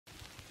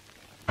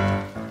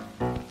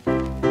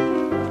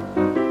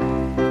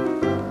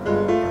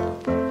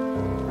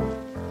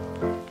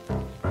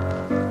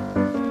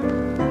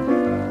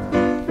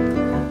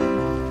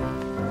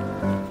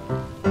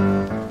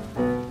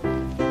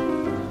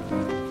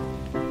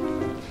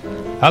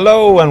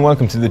Hello and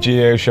welcome to the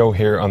GAA Show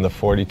here on the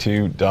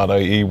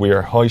 42.ie. We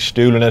are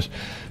high-stooling it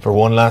for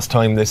one last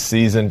time this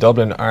season.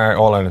 Dublin are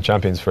All-Ireland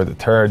champions for the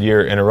third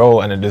year in a row,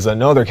 and it is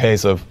another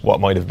case of what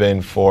might have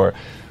been for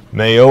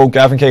Mayo.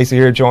 Gavin Casey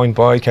here, joined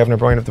by Kevin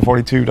O'Brien of the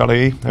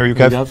 42.ie. How are you,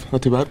 Kev? Gav,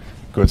 not too bad.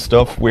 Good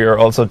stuff. We are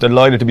also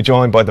delighted to be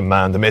joined by the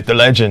man, the myth, the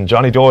legend,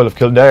 Johnny Doyle of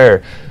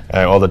Kildare.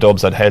 All the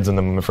dubs had heads in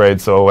them, I'm afraid,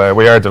 so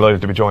we are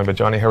delighted to be joined by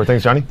Johnny. How are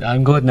things, Johnny?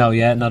 I'm good now,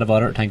 yeah, not a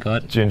bother, thank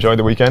God. Did you enjoy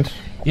the weekend?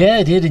 Yeah,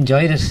 I did,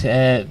 enjoyed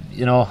it.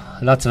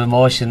 Lots of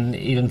emotion,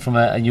 even from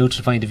a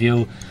neutral point of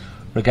view,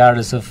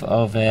 regardless of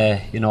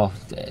trying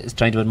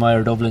to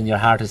admire Dublin. Your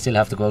heart will still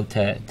have to go out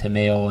to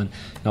Mayo and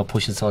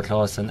pushing so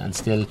close and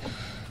still,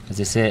 as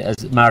they say,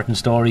 as Martin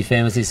Storey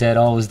famously said,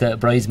 always the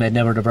bridesmaid,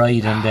 never the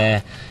bride,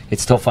 and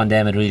it's tough on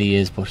them, it really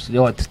is, but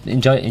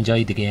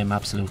enjoyed the game,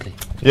 absolutely.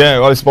 Yeah,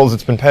 well, I suppose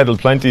it's been peddled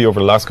plenty over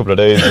the last couple of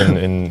days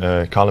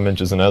in column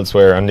inches and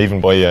elsewhere, and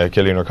even by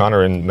Killian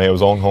O'Connor in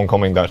Mayo's own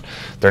homecoming, that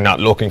they're not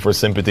looking for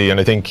sympathy. And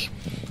I think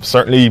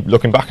certainly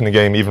looking back in the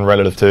game, even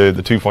relative to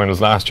the two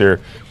finals last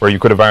year, where you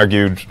could have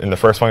argued in the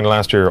first final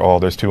last year,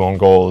 there's two own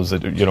goals,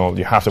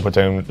 you have to put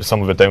down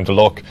some of it down to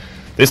luck.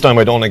 This time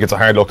I don't think it's a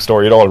hard luck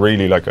story at all,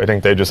 really. Like, I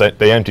think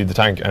they emptied the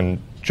tank and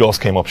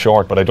just came up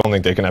short, but I don't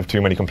think they can have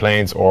too many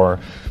complaints or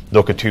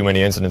look at too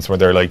many incidents where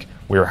they're like,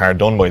 we were hard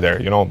done by there.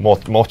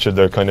 Much of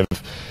the kind of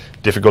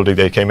difficulty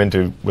they came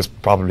into was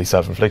probably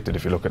self-inflicted.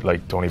 If you look at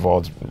like Tony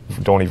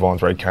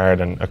Vaughan's red card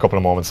and a couple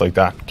of moments like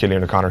that,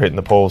 Killian O'Connor hitting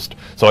the post.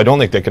 So I don't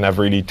think they can have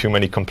really too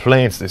many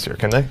complaints this year,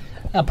 can they?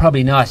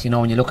 Probably not.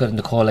 When you look at it in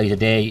the call light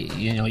today,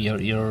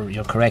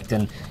 you're correct,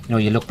 and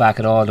you look back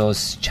at all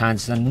those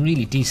chances, and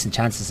really decent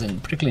chances,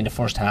 and particularly in the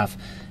first half,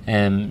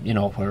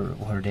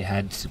 where they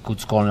had good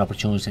scoring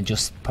opportunities and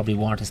just probably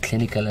weren't as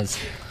clinical as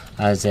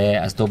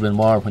Dublin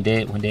were when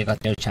they got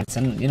their chance.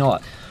 And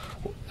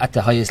at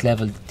the highest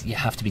level, you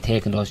have to be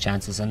taking those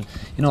chances. And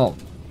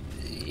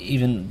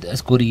even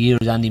as good a year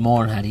as Andy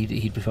Moran had,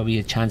 he'd probably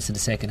a chance in the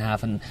second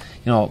half, and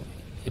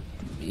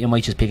you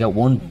might just pick out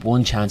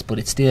one chance, but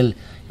it's still,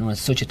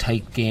 it's such a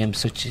tight game,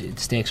 the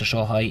stakes are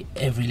so high,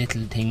 every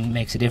little thing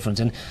makes a difference.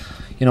 And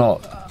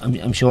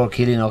I'm sure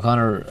Killian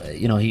O'Connor,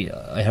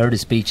 I heard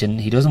his speech and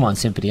he doesn't want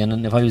sympathy,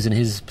 and if I was in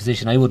his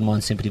position I wouldn't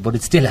want sympathy, but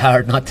it's still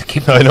hard not to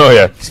give I know,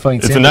 yeah. It's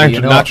sympathy,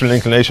 a natural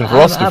inclination for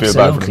us to feel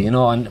bad for him.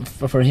 And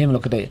for him,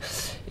 look at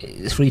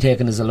it's free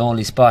taking is a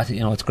lonely spot.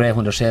 It's great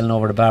when they're sailing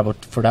over the bar,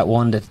 but for that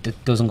one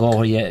that doesn't go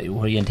where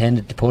you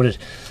intended to put it,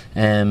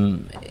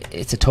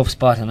 it's a tough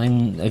spot, and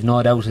I've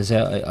no doubt, as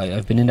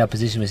I've been in that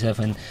position myself,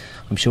 and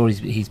I'm sure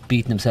he's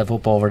beaten himself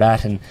up over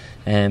that.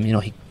 And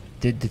he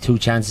did the two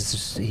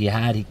chances he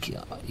had,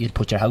 you'd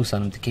put your house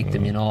on him to kick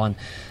them,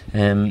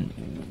 and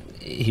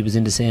he was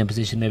in the same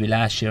position maybe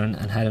last year and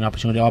had an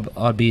opportunity,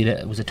 albeit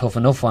it was a tough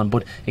enough one.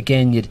 But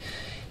again, you'd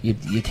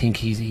think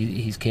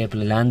he's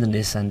capable of landing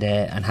this, and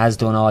has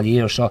done all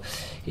year. So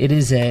it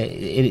is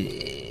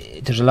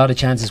there's a lot of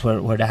chances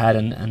where they had,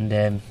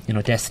 and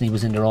destiny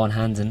was in their own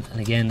hands, and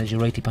again, as you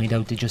rightly point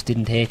out, they just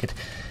didn't take it,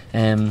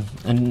 and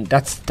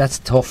that's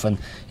tough. And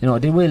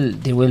they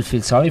will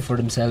feel sorry for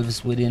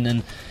themselves within,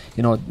 and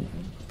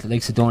the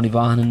likes of Tony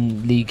Vaughan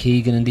and Lee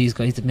Keegan and these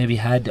guys that maybe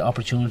had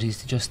opportunities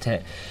to just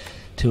to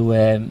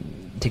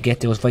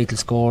get those vital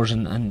scores,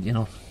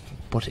 and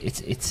but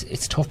it's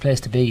a tough place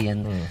to be,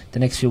 and the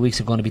next few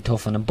weeks are going to be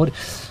tough on them. But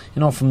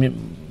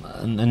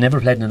I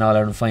never played in an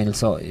All-Ireland final,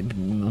 so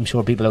I'm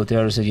sure people out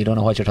there say you don't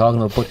know what you're talking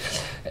about, but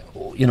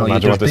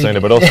imagine what they're saying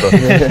about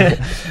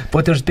us.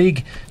 But there's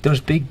big.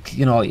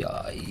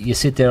 You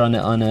sit there on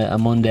a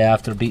Monday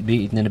after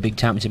beating in a big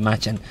championship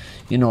match, and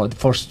the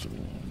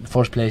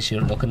first place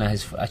you're looking at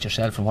is at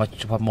yourself and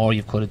what more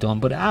you could have done.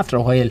 But after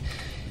a while,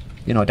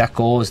 that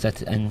goes,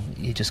 and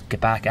you just get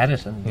back at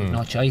it, and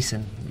no choice.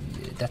 And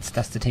that's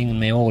the thing. And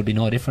Mayo will be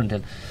no different.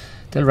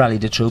 They'll rally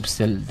the troops.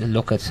 They'll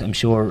look at, I'm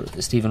sure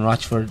Stephen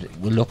Rochford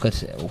will look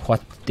at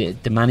what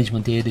the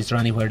management did. Is there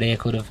anywhere they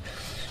could have,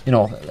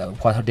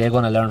 what are they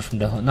going to learn from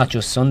not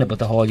just Sunday but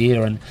the whole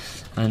year,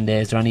 and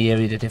is there any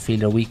area that they feel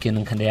they're weak in,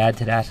 and can they add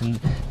to that?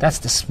 And that's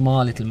the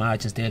small little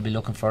margins they'll be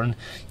looking for. And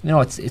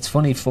it's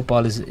funny,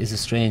 football is a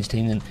strange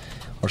thing,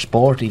 or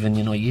sport even.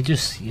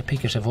 You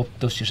pick yourself up,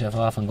 dust yourself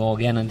off, and go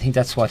again. And I think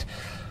that's why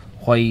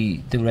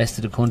the rest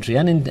of the country,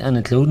 and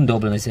including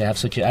Dublin, I say, have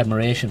such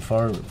admiration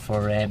for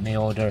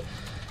Mayo. Their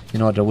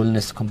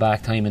willingness to come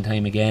back time and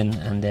time again,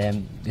 and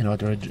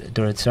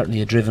they're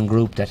certainly a driven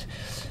group that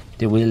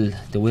they will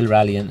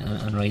rally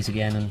and rise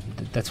again, and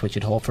that's what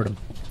you'd hope for them.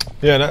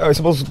 Yeah, and I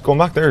suppose going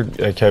back there,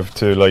 Kev,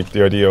 to like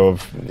the idea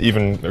of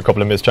even a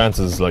couple of missed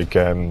chances, like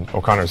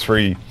O'Connor's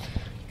free.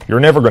 You're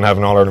never going to have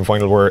an All-Ireland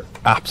final where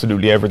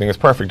absolutely everything is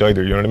perfect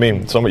either, you know what I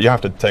mean? You have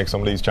to take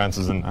some of these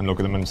chances and look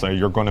at them and say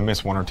you're going to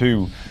miss one or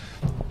two.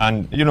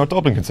 And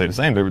Dublin can say the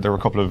same. There were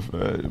a couple of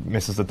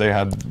misses that they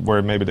had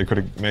where maybe they could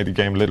have made the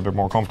game a little bit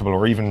more comfortable,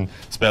 or even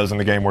spells in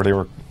the game where they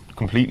were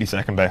completely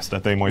second best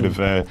that they might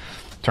have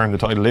turned the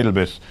tide a little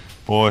bit.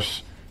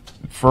 But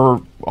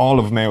for all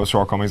of Mayo's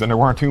shortcomings, and there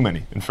weren't too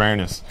many, in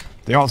fairness,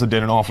 they also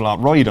did an awful lot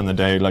right on the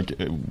day. Like,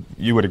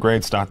 you had a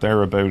great stat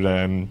there about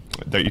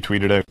that you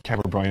tweeted out,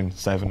 Kevin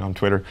O'Brien7 on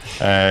Twitter,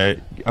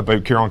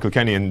 about Kieran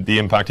Kilkenny and the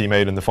impact he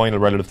made in the final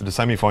relative to the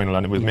semi-final,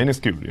 and it was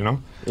minuscule, you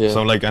know.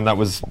 So like, and that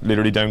was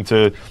literally down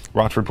to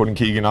Rochford putting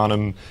Keegan on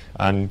him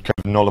and kind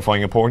of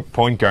nullifying a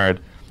point guard.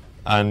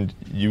 And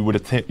you would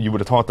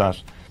have thought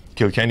that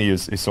Kilkenny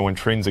is so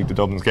intrinsic to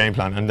Dublin's game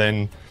plan, and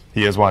then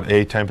he has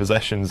 8-10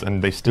 possessions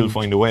and they still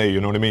find a way. You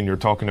know what I mean? You're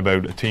talking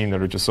about a team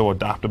that are just so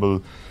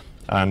adaptable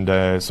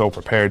and so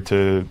prepared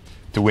to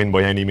win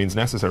by any means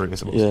necessary, I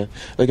suppose. Yeah,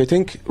 like I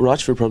think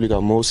Rochford probably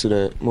got most of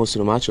the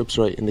matchups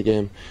right in the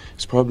game.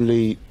 It's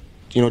probably,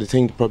 you know, the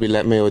thing that probably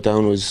let Mayo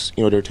down was,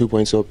 you know, they're 2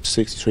 points up,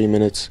 63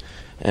 minutes.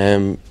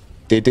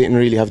 They didn't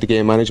really have the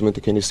game management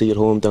to kind of see at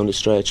home down the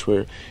stretch.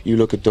 Where you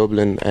look at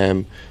Dublin,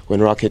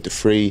 when Rock hit the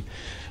free,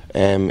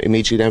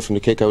 immediately then from the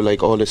kick out,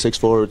 like all the 6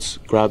 forwards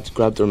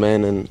grabbed their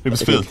men, and it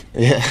was filth.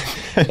 Yeah,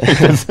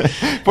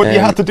 but you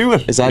had to do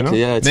it. Exactly.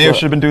 You know? Yeah, Mayo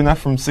should have been doing that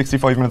from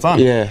 65 minutes on.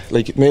 Yeah,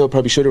 like Mayo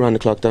probably should have ran the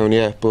clock down.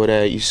 Yeah,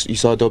 but you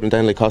saw Dublin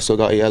then, like Costello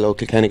got a yellow,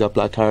 Kilkenny got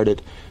black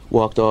carded,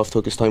 walked off,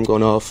 took his time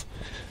going off.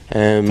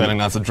 Telling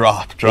that's a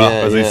drop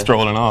as he's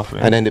strolling off.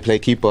 Yeah. And then they play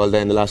keep ball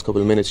then the last couple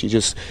of minutes.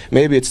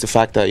 Maybe it's the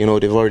fact that, you know,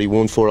 they've already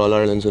won 4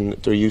 All-Irelands and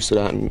they're used to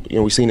that, and you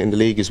know, we've seen it in the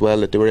league as well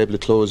that they were able to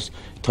close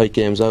tight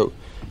games out.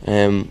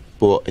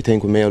 But I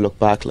think when Mayo look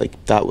back,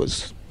 like, that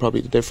was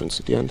probably the difference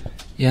at the end.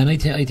 Yeah, and I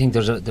think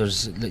there's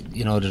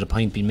a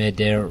point being made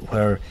there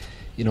where,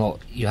 you know,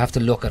 you have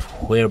to look at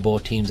where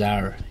both teams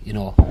are. You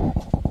know,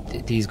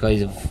 these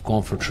guys have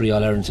gone for 3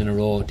 All-Irelands in a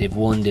row. They've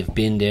won. They've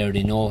been there.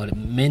 They know it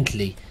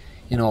mentally.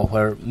 You know,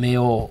 where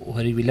Mayo,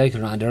 whether we like it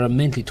or not, they're a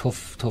mentally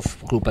tough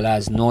group of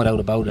lads, no doubt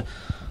about it.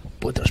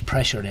 But there's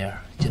pressure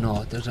there. You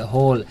know, there's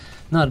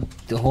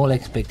not the whole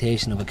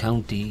expectation of a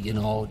county. You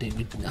know,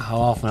 how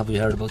often have we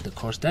heard about the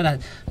curse?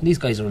 And these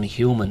guys are only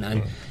human,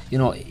 and you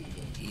know,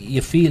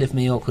 you feel if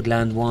Mayo could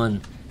land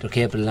one, they're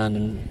capable of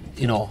landing,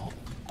 you know,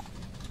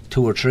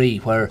 2 or 3.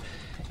 Where,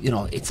 you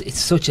know, it's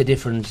such a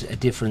difference,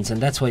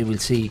 and that's why we'll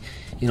see,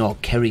 you know,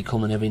 Kerry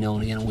coming every now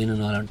and again and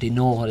winning all. They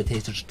know what it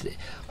takes.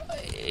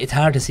 It's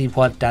hard to see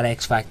what that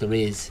X factor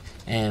is,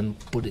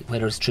 but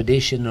whether it's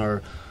tradition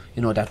or,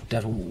 you know,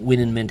 that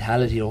winning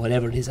mentality or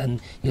whatever it is,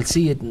 and you'll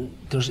see it.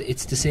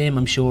 It's the same,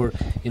 I'm sure.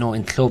 You know,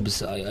 in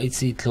clubs, I'd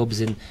see clubs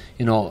in,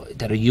 you know,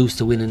 that are used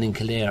to winning in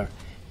Kildare.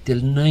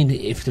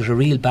 If there's a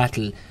real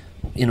battle,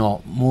 you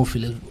know,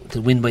 Moorfield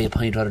to win by a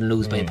point rather than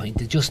lose by a point.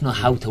 They just know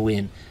how to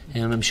win.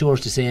 I'm sure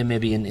it's the same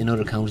maybe in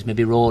other counties,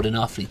 maybe Road and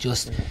Offaly.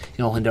 Just, you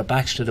know, when they're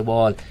backs to the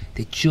wall,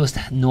 they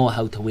just know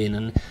how to win.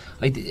 And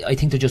I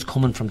think they're just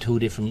coming from 2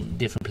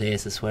 different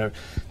places, where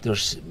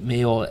there's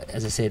Mayo,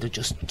 as I said, they're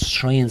just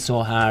trying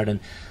so hard,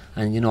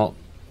 and you know,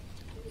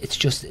 it's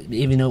just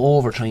even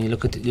over trying. You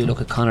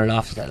look at Conor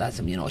Loftus, that lads,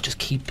 you know, just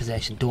keep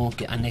possession, don't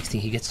get, and next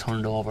thing he gets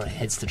turned over,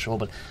 heads to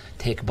trouble,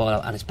 take a ball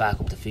out and it's back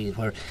up the field.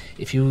 Where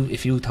if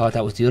you thought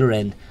that was the other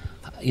end,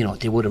 you know,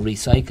 they would have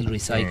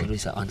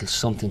recycled until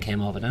something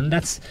came of it. And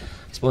that's,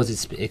 I suppose,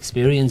 it's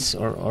experience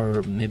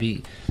or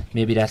maybe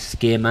that's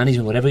game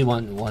management, whatever you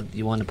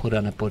want to put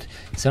on it. But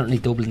certainly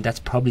Dublin, that's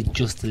probably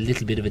just a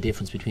little bit of a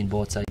difference between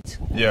both sides.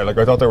 Yeah, like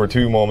I thought there were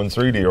 2 moments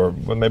really, or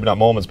well, maybe not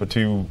moments, but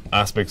 2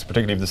 aspects,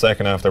 particularly of the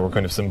second half, that were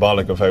kind of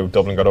symbolic of how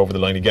Dublin got over the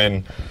line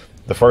again.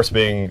 The first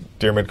being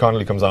Diarmuid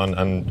Connolly comes on,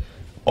 and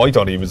I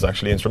thought he was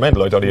actually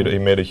instrumental. I thought he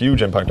made a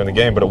huge impact on the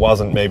game, but it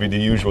wasn't maybe the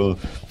usual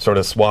sort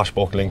of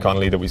swashbuckling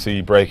Connolly that we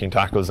see, breaking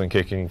tackles and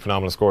kicking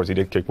phenomenal scores. He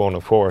did kick 1,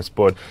 of course,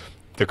 but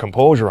the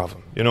composure of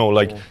him, you know,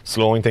 like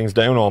slowing things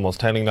down almost,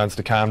 telling lads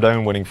to calm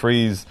down, winning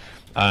frees,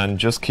 and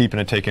just keeping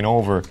it taking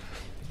over.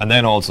 And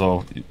then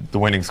also the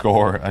winning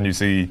score, and you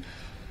see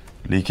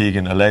Lee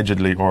Keegan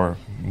allegedly, or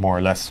more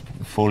or less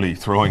fully,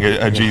 throwing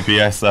a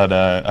GPS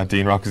at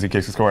Dean Rock as he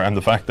kicks the score, and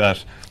the fact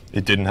that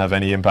it didn't have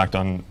any impact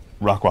on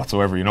Rock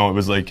whatsoever. You know, it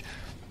was like,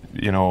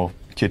 you know,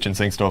 kitchen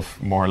sink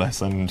stuff more or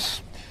less, and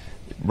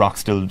Rock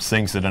still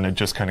sinks it, and it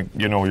just kind of,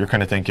 you know, you're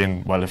kind of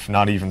thinking, well, if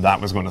not even that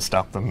was going to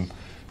stop them,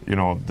 you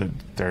know,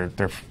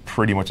 they're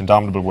pretty much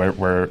indomitable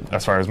where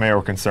as far as Mayo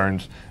are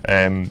concerned.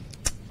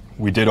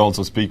 We did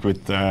also speak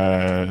with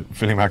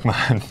Philly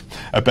McMahon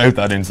about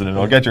that incident.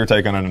 I'll get your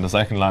take on it in a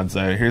second, lads.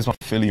 Here's what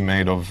Philly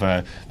made of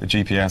the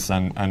GPS,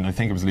 and I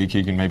think it was Lee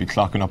Keegan maybe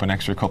clocking up an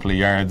extra couple of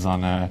yards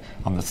on the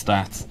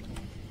stats.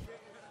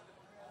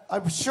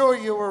 I'm sure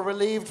you were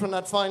relieved when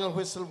that final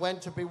whistle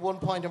went to be 1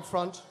 point in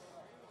front.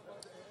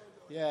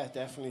 Yeah,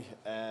 definitely.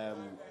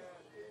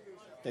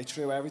 They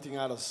threw everything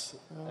at us,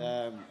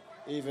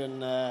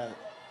 even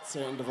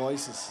certain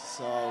devices.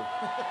 So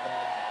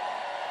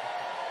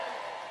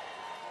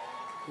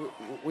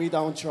we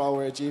don't throw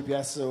our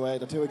GPSs away.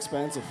 They're too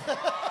expensive.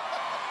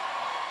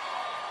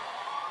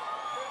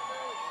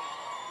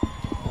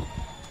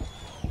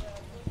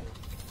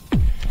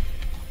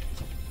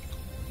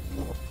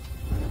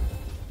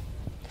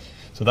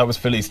 So that was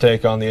Philly's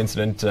take on the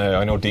incident.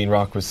 I know Dean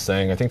Rock was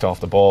saying, I think off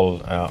the ball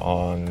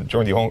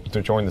during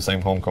the same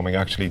homecoming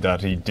actually,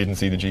 that he didn't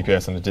see the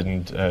GPS and it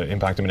didn't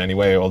impact him in any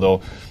way, although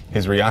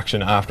his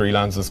reaction after he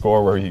lands the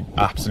score, where he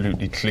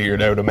absolutely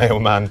cleared out a Mayo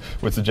man,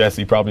 would suggest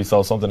he probably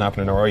saw something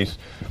happening alright.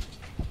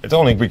 I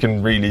don't think we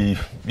can really...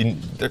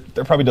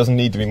 there probably doesn't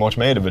need to be much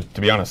made of it,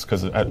 to be honest,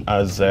 because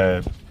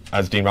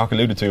as Dean Rock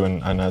alluded to,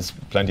 and as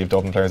plenty of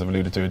Dublin players have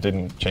alluded to, it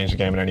didn't change the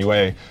game in any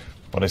way.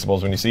 But I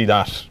suppose when you see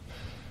that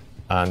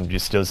and you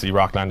still see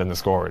Rock landing the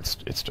score, it's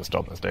just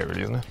Dublin's day,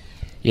 really, isn't it?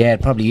 Yeah,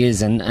 it probably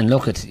is. And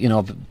look at,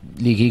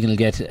 Lee Keegan will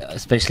get,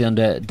 especially on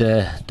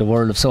the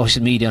world of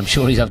social media, I'm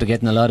sure he's after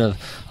getting a lot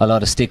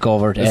of stick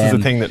over it. This is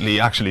the thing that Lee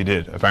actually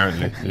did,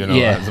 apparently,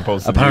 yeah, as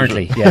opposed to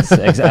apparently, yes,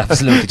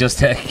 absolutely, just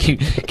to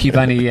keep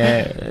any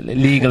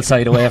legal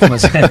side away from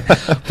us.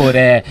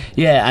 But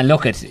yeah, and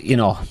look at,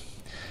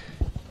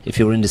 if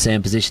you were in the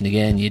same position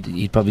again,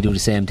 you'd probably do the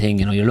same thing.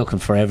 You're looking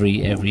for every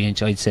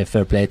inch. I'd say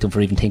fair play to him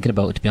for even thinking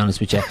about it, to be honest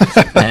with you.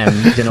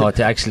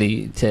 To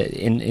actually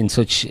in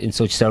such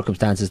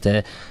circumstances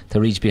to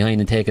reach behind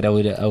and take it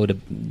out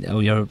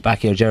of your back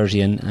of your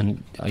jersey,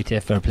 and I'd say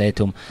fair play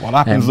to him. What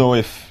happens though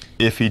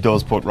if he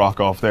does put Rock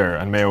off there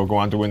and Mayo go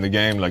on to win the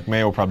game? Like,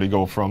 Mayo probably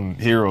go from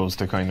heroes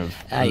to kind of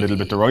a little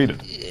bit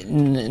derided.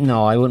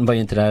 No, I wouldn't buy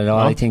into that at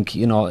all. No? I think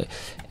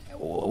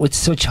with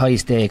such high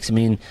stakes,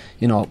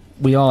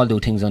 we all do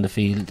things on the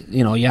field.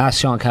 You ask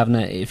Sean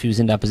Kavanagh if he was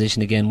in that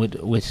position again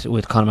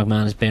with Conor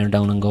McManus bearing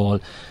down on goal.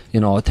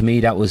 To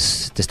me that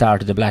was the start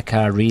of the black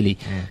card, really.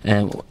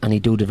 And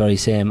he'd do the very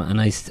same.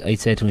 And I'd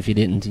say to him, if he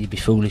didn't, he'd be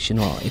foolish.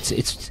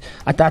 It's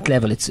at that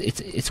level,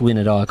 it's win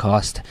at all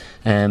cost.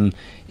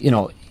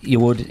 You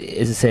would,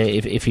 as I say,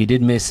 if he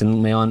did miss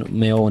and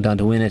Mayo went on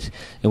to win it,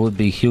 it would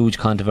be huge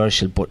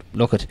controversial. But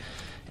look at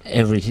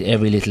every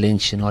little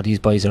inch. These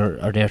boys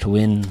are there to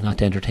win, not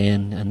to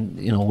entertain. And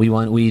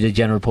we the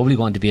general public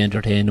want to be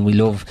entertained, and we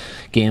love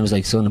games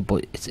like Sunday,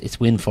 but it's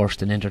win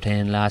first and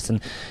entertain last. And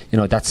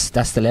that's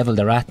the level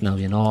they're at now.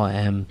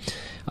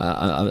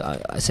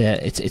 I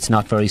say it's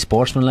not very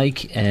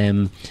sportsmanlike.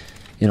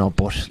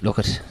 But look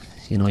at.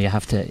 You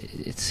have to.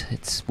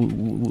 It's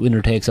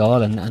winner takes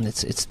all, and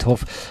it's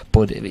tough.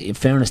 But in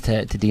fairness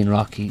to Dean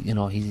Rock,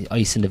 he's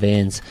ice in the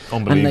veins.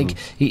 Unbelievable. And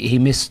he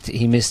missed,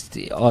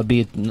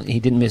 albeit he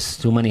didn't miss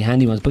too many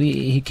handy ones, but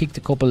he kicked a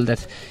couple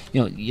that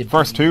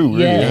first two,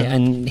 really. Yeah,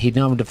 and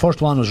the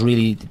first one was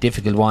really the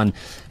difficult one.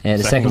 The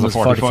second was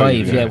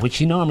 45, which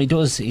he normally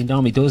does. He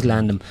normally does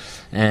land them.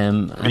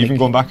 And even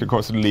going back, of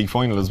course, to the league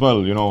final as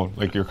well.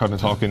 Like you're kind of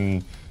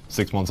talking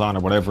 6 months on or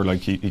whatever.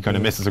 Like he kind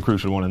of misses a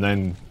crucial one, and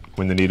then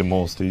when they need him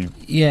most, I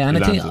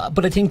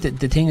think that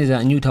the thing is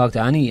that, and you talk to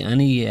any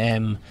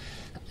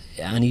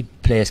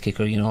place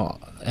kicker, you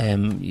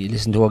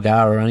listen to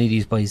O'Gara or any of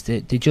these boys,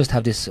 they just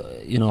have this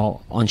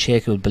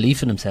unshakable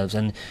belief in themselves,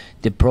 and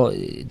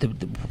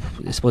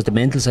I suppose the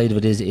mental side of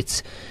it is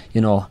it's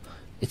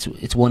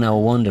 1 hour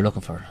one they're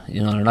looking for.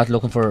 They're not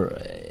looking for.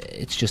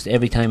 It's just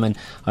every time. And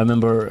I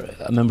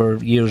remember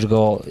years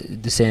ago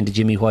the saying to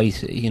Jimmy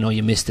White,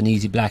 you missed an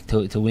easy black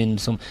to win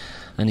some.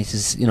 And he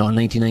says,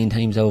 99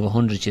 times out of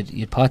 100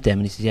 you'd pot them.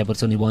 And he says, yeah, but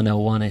it's only 1 hour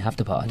one I have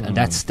to pot. And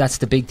that's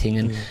the big thing.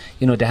 And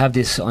they have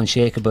this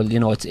unshakable.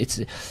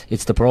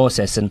 It's the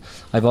process. And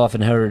I've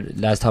often heard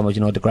last time,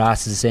 the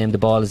grass is the same, the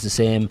ball is the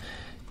same,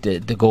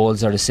 the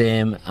goals are the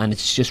same, and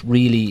it's just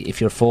really,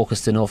 if you're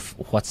focused enough,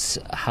 what's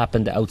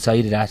happened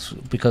outside of that,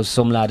 because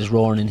some lad is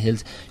roaring in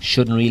hills,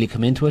 shouldn't really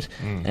come into it.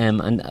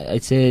 And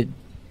I'd say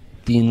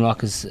Dean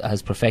Rock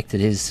has perfected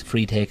his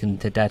free taking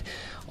to that.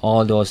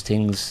 All those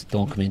things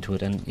don't come into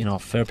it, and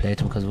fair play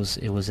to him, because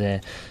it was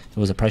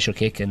a pressure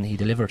kick and he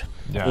delivered.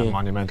 Yeah,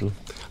 monumental.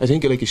 I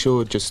think it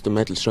showed just the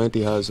mental strength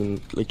he has,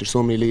 and there's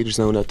so many leaders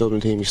now in that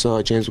Dublin team. You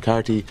saw James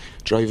McCarthy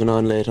driving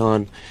on late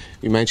on.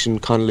 You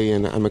mentioned Connolly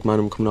and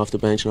McManum coming off the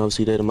bench, and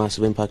obviously they had a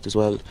massive impact as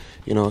well.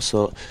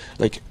 So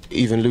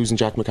even losing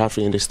Jack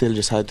McCaffrey, and they still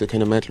just had the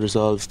kind of mental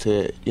resolve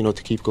to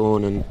to keep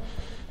going, and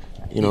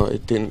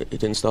it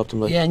didn't stop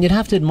them. Yeah, and you'd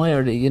have to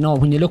admire,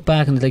 when you look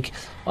back, and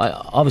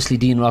obviously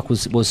Dean Rock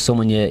was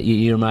someone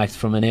you earmarked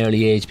from an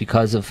early age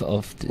because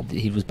of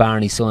he was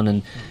Barney's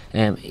son,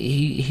 and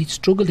he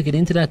struggled to get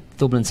into that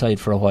Dublin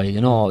side for a while.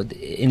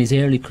 In his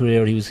early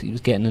career he was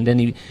getting, and then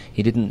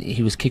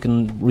he was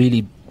kicking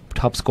really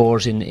top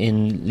scores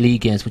in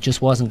league games, but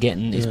just wasn't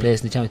getting his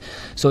place in the championship.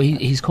 So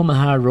he's come a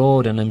hard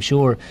road, and I'm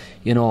sure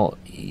you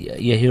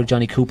hear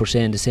Johnny Cooper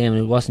saying the same.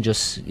 And it wasn't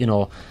just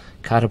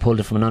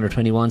catapulted from an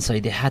under-21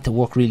 side. They had to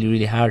work really,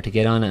 really hard to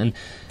get on it. And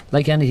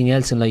like anything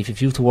else in life, if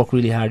you have to work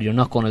really hard, you're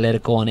not going to let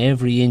it go on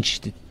every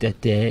inch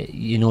that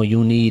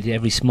you need,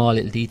 every small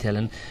little detail.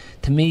 And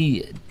to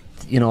me,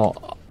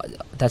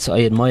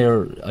 I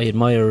admire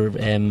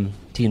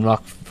Dean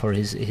Rock for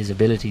his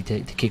ability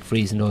to kick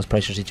frees in those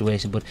pressure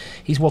situations, but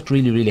he's worked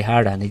really, really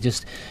hard, and he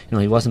just,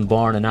 he wasn't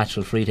born a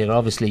natural free taker.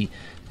 Obviously,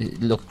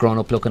 grown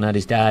up looking at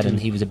his dad, and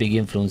he was a big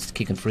influence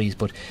kicking frees,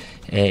 but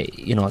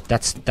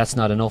that's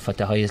not enough at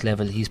the highest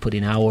level. He's put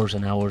in hours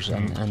and hours,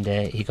 and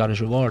he got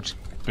his rewards.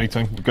 Big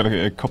time. We've got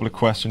a couple of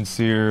questions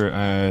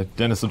here.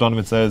 Dennis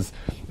O'Donovan says,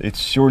 it's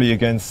surely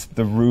against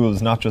the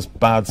rules, not just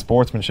bad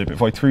sportsmanship.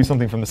 If I threw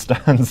something from the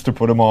stands to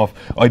put him off,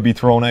 I'd be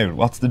thrown out.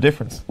 What's the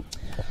difference?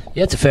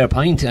 Yeah, it's a fair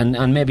point,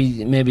 and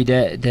maybe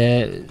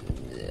the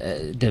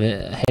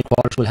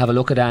headquarters will have a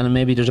look at that, and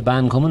maybe there's a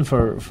ban coming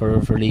for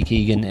Lee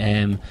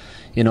Keegan.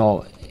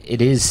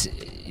 It is,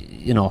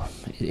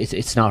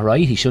 it's not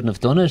right. He shouldn't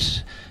have done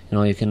it.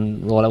 You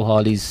can roll out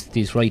all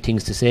these right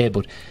things to say,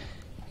 but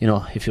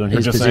if you're in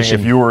his position, saying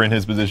if you were in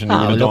his position, you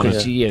would have done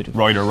it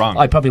right or wrong.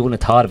 I probably wouldn't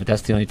have thought of it.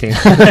 That's the only thing.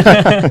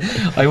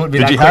 I wouldn't be.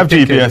 Did you have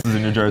GPSs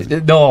in your jersey?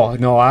 No.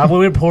 When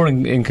we were poor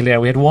in Kildare,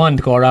 we had one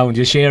to go around.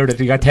 You shared it.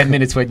 You got 10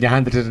 minutes when you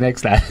handed it to the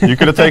next lad. You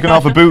could have taken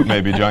off a boot,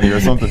 maybe, Johnny,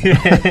 or something.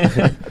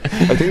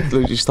 I think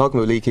just talking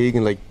about Lee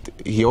Keegan,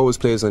 he always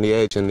plays on the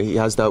edge, and he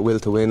has that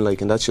will to win,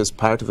 and that's just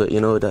part of it.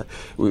 That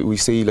we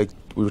see, we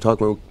were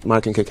talking about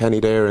Martin Kilkenny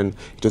there, and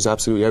he does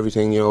absolutely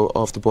everything,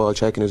 off the ball,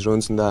 checking his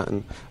runs and that,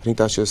 and I think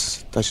that's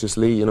just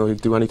Lee. He'll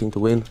do anything to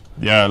win.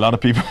 Yeah, a lot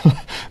of people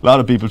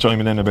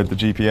chiming in about the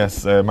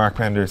GPS. Mark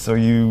Pender, so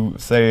you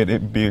say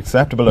it'd be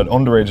acceptable at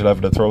underage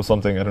level to throw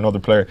something at another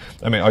player.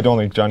 I mean, I don't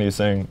think Johnny is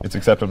saying it's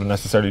acceptable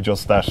necessarily,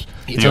 just that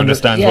he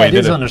understands why he did it. Yeah,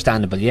 it is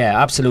understandable.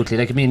 Yeah, absolutely.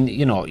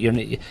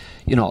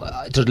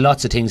 There's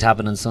lots of things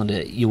happening on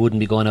Sunday. You wouldn't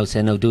be going out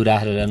saying, "No, do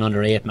that at an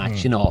under-8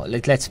 match."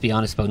 Let's be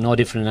honest about it, no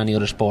different than any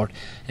other sport.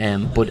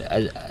 But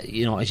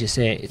as you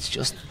say, it's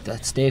just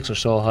that stakes are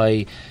so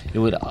high.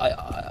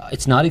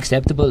 It's not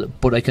acceptable,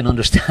 but I can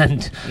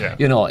understand. Why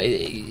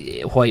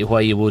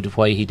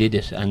he did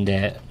it, and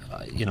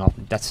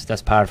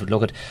that's part of it.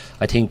 Look,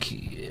 I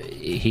think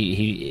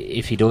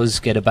if he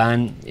does get a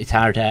ban, it's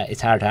hard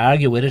to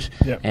argue with it.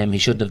 He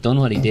shouldn't have done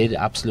what he did.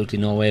 Absolutely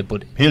no way.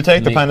 But he'll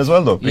take the ban as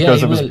well, though,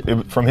 because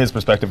from his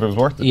perspective, it was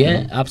worth it.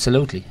 Yeah,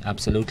 absolutely.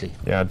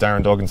 Yeah,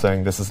 Darren Duggan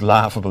saying this is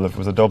laughable. If it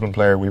was a Dublin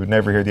player, we would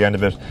never hear the end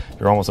of it.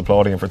 You're almost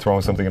applauding him for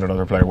throwing something at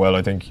another player. Well,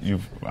 I think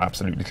you've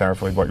absolutely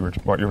clarified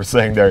what you were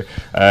saying there.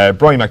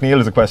 Brian McNeil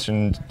has a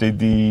question. Did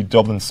the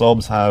Dublin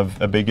subs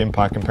have a big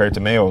impact compared to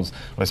Mayo's?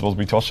 I suppose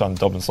we touched on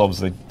Dublin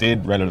subs. They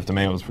did relative to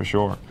Mayo's for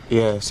sure.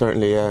 Yeah,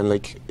 certainly. Yeah, and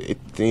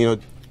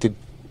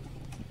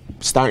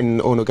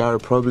starting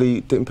O'Nogara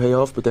probably didn't pay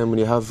off, but then when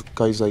you have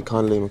guys like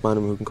Connolly and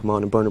McManamon who can come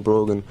on, and Bernard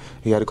Brogan,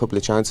 he had a couple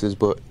of chances,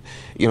 but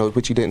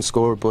which he didn't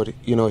score, but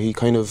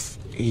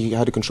he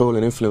had a control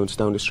and influence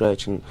down the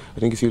stretch. And I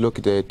think if you look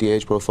at the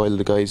age profile of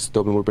the guys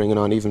Dublin were bringing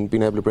on, even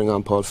being able to bring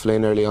on Paul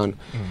Flynn early on,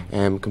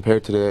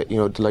 compared to the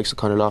likes of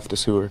Conor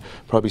Loftus, who were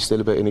probably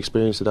still a bit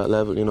inexperienced at that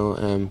level,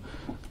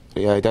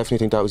 I definitely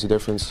think that was a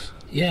difference.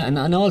 Yeah,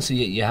 and also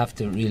you have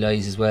to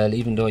realise as well,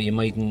 even though you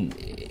mightn't,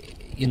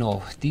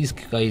 these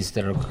guys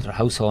that are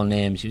household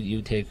names,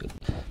 you take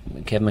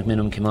Kevin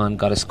McMinimum came on,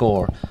 got a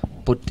score,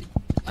 but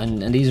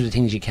and these are the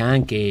things you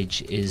can't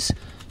gauge is,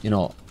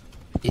 the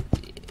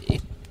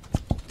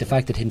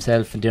fact that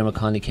himself and Dermot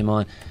Connolly came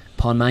on,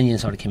 Paul Mannion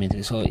sort of came into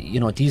it. So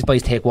these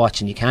boys take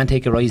watching. You can't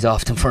take your eyes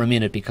off them for a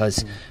minute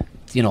because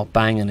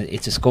bang, and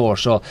it's a score.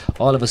 So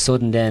all of a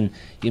sudden then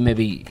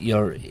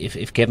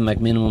if Kevin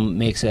McMinimum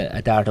makes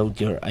a dart out,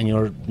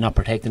 you're not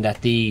protecting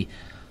that D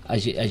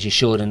as you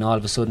should, and all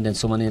of a sudden then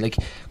someone like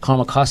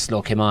Cormac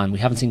Costello came on. We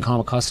haven't seen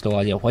Cormac Costello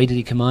all year. Why did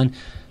he come on?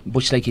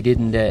 Much like he did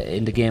in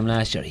the game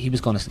last year, he was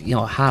going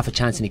to half a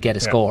chance and he'd get a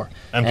score.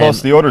 And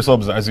plus the other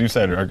subs, as you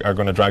said, are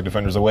going to drag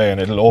defenders away,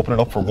 and it'll open it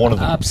up for one of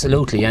them.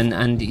 Absolutely,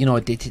 and you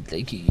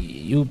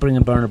bring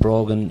in Bernard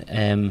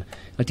Brogan.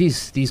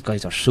 These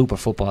guys are super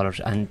footballers,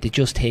 and they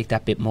just take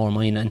that bit more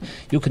mind. And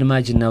you can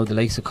imagine now the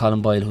likes of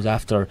Colin Boyle, who's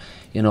after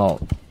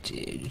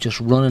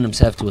just running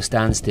himself to a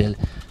standstill,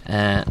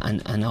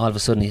 and all of a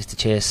sudden he has to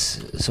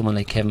chase someone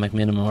like Kevin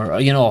McMinimum, or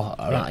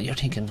you're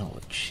thinking,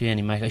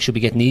 Shane Mac, I should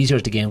be getting easier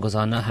as the game goes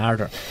on, not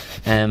harder.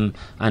 And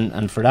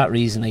for that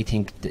reason, I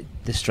think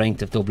the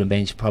strength of Dublin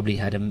bench probably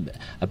had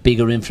a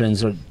bigger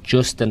influence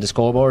just than the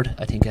scoreboard.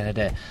 I think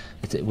it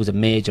was a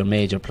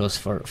major plus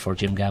for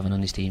Jim Gavan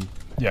on his team.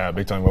 Yeah,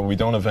 big time. Well, we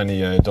don't have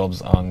any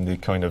dubs on the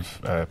kind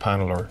of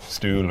panel or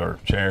stool or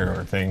chair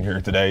or thing here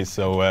today,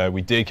 so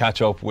we did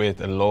catch up with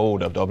a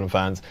load of Dublin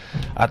fans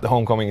at the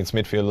homecoming in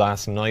Smithfield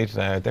last night.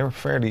 They were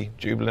fairly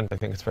jubilant, I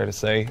think it's fair to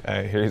say.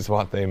 Here's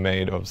what they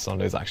made of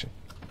Sunday's action.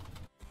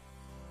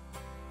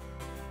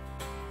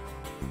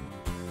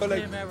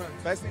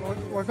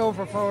 We're going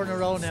for 4 in a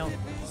row now.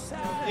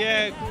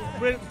 Yeah,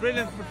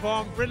 brilliant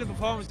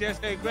performance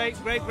yesterday. Great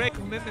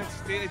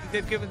commitments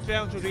they've given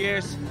down through the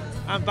years,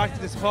 and back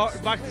to the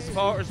supporters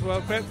as well.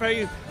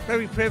 Very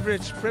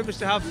privileged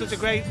to have such a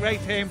great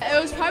team.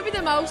 It was probably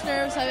the most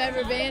nervous I've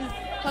ever been,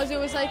 because it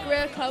was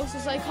real close.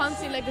 It was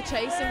constantly a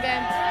chasing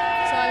game,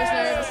 so I was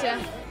nervous. Yeah.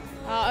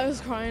 I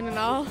was crying and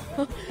all.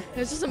 It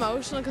was just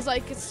emotional because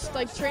like it's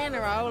like 3 in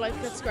a row. Like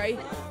it's great.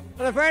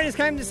 And the fairness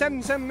came to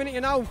 77 minute,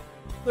 you know.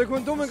 Like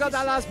when Dublin got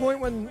that last point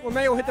when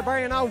Mayo hit the bar,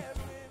 you know.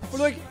 But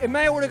like if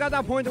Mayo would have got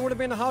that point, it would have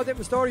been a whole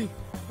different story.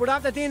 But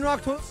after Dean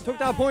Rock took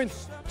that point,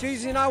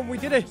 Jesus, you know, we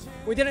did it.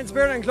 We did it in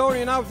spirit and glory,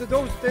 you know. The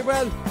Dubs did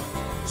well.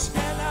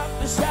 Stand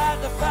up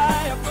beside the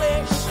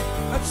fireplace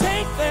and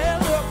take that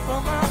look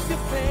from off your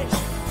face,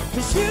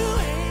 'cause you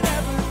ain't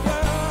ever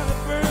gonna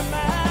burn my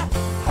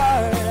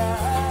heart out.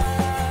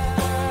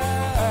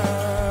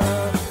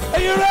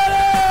 Are you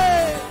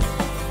ready?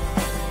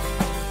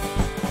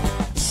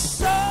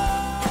 So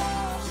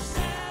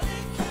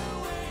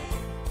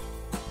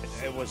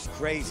it was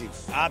crazy,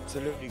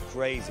 absolutely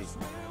crazy.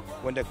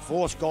 When the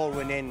first goal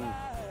went in,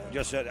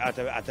 just at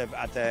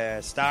the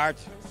start,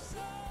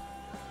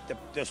 the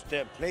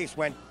place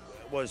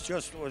was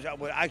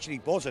actually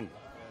buzzing.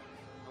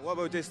 And what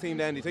about this team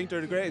then? Do you think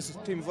they're the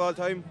greatest team of all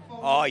time?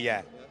 Oh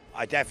yeah,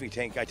 I definitely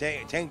think. I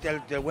think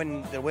they'll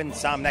win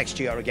Sam next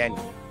year again.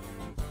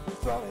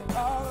 Throw it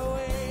all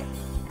away.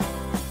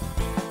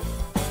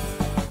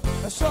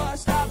 So I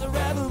start the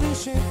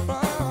revolution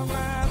from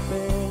my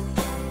bed.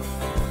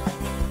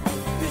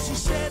 This is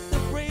set the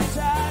brains I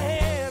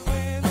have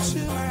into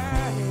my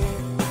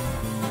head.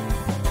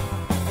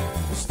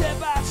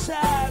 Step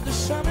outside the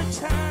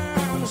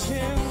summertime's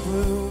in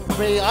blue.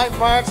 I'm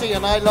Marty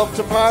and I love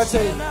to party.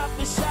 Stand up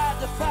beside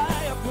the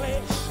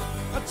fireplace.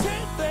 I'll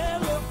take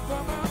that look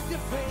from off your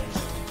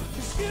face,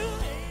 'cause you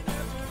ain't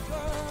ever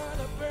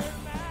gonna burn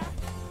my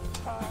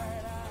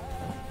heart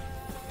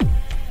out.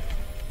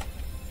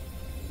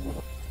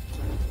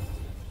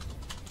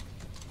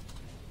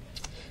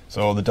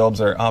 So the Dubs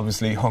are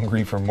obviously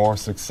hungry for more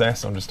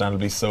success,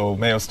 understandably so.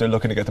 Mayo's still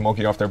looking to get the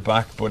monkey off their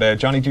back. But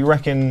Johnny, do you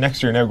reckon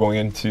next year, now going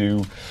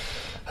into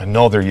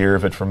another year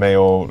of it for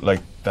Mayo, like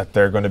that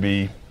they're going to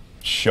be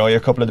shy a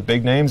couple of the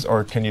big names,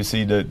 or can you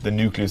see the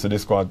nucleus of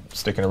this squad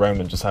sticking around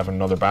and just having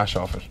another bash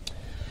off it?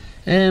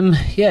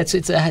 Yeah,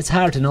 it's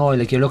hard to know.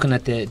 Like you're looking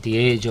at the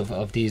age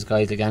of these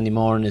guys. Like Andy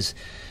Moran is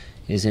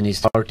in his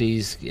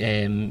 30s.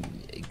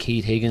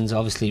 Keith Higgins,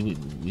 obviously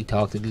we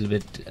talked a little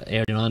bit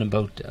earlier on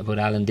about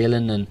Alan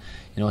Dillon, and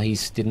you know he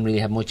didn't really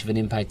have much of an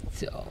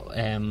impact.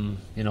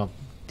 You know,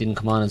 didn't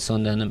come on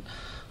Sunday, and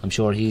I'm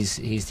sure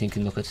he's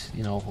thinking, look at,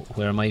 you know,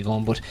 where am I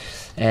going? But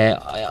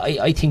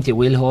I think they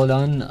will hold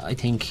on. I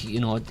think, you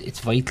know,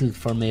 it's vital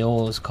for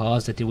Mayo's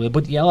cause that they will.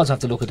 But you also have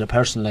to look at their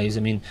personal lives.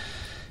 I mean,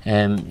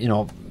 you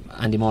know,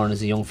 Andy Moran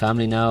is a young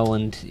family now,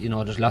 and you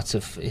know there's lots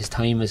of his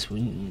time is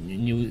when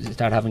you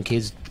start having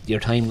kids, your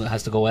time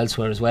has to go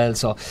elsewhere as well.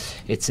 So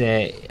it's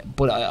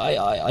but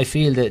I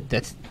feel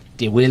that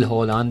they will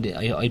hold on.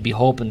 I'd be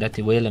hoping that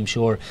they will. I'm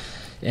sure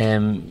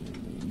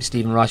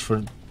Stephen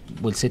Rochford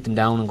will sit them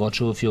down and go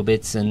through a few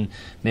bits and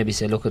maybe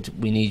say, look,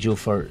 we need you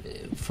for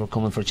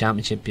coming for a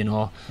championship, you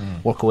know,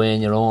 work away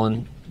on your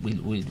own.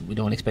 We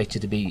don't expect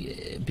you to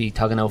be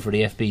tugging out for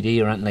the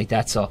FBD or anything like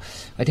that. So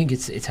I think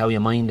it's how you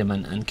mind them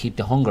and keep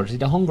the hunger. See,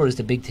 the hunger is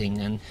the big thing,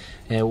 and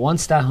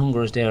once that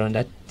hunger is there, and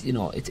that, you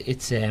know,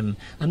 it's and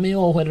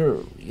Mayo, whether,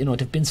 you know,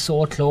 they've been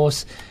so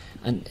close,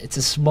 and it's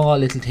a small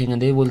little thing,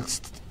 and they will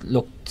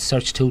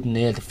search tooth and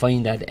nail to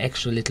find that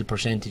extra little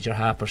percentage or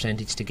half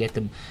percentage to get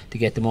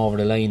them over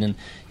the line. And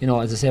you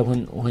know, as I said,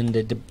 when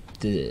the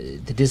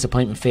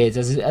disappointment fades,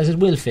 as it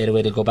will fade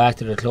away, they'll go back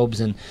to their clubs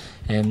and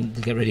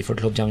they'll get ready for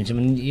the club championship,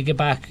 and you get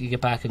back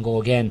and go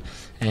again.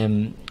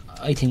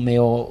 I think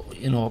Mayo,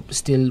 you know,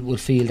 still will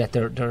feel that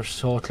they're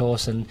so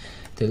close, and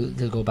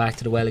they'll go back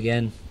to the well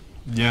again.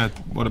 Yeah.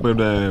 What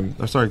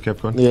about? Sorry,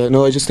 kept going. Yeah,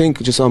 no, I just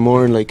think on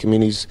Moran, like, I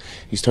mean, he's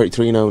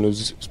 33 now, and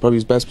it's probably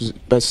his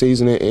best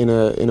season in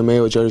a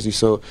Mayo jersey.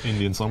 So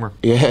Indian summer.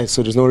 Yeah,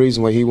 so there's no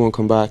reason why he won't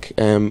come back.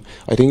 I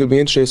think it'll be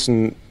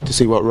interesting to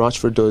see what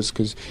Rochford does,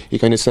 because he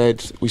kind of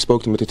said, we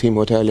spoke to him at the team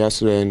hotel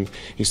yesterday, and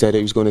he said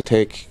he was going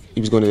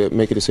to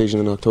make a decision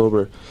in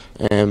October.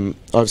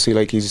 Obviously,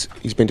 like, he's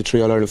been to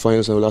 3 All-Ireland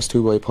finals now, lost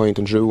 2 by a point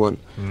and drew 1.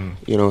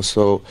 You know,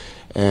 so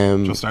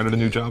just started a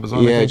new job as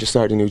well. Yeah, just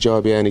started a new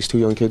job. Yeah, and he's 2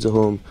 young kids at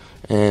home.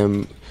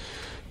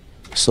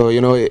 So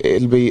you know,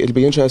 it'll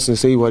be interesting to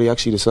see what he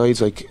actually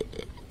decides. Like,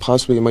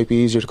 possibly it might be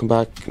easier to come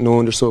back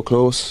knowing they're so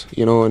close,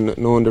 you know, and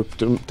knowing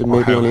there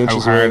may be only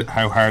inches away.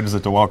 How hard is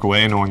it to walk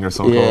away knowing you're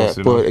so close?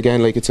 Yeah, but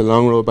again, like, it's a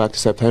long road back to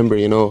September,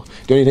 you know.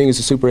 The only thing is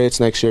the Super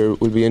 8s next year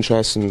will be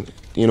interesting.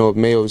 You know,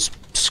 Mayo's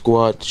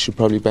squad should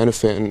probably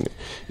benefit, and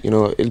you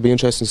know, it'll be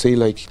interesting to see,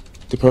 like,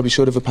 they probably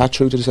should have a path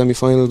through to the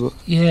semi-final. But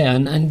yeah,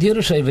 and the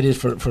other side of it is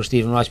for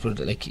Stephen Rochford,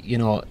 like, you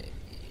know,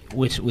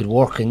 with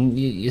work, and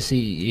you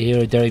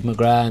hear Derek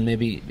McGrath and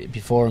maybe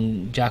before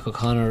him Jack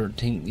O'Connor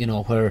thing, you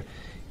know, where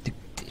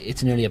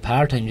it's nearly a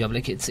part-time job.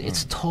 Like,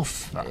 it's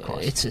tough.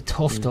 It's a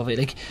tough.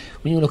 Like,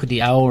 when you look at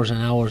the hours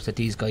and hours that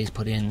these guys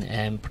put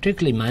in,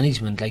 particularly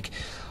management, like,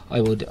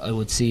 I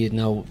would see it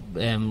now.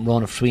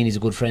 Ronald Sweeney's a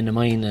good friend of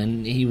mine,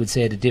 and he would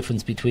say the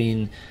difference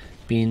between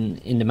being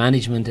in the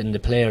management and the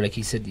player. Like,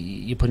 he said,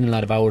 you put in a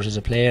lot of hours as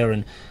a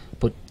player,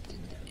 but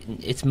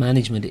its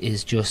management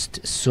is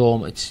just so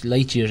much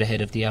light years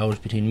ahead of the hours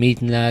between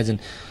meeting lads and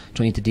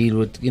trying to deal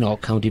with,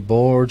 county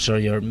boards, or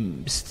your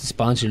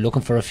sponsor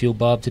looking for a few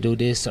bob to do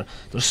this, or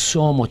there's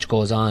so much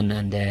goes on,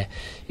 and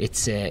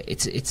it's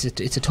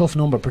a tough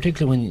number,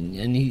 particularly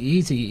when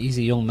he's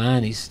a young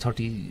man. He's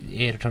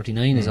 38 or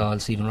 39 is all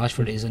Stephen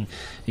Rochford is, and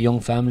a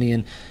young family,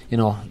 and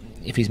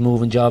if he's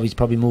moving job, he's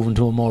probably moving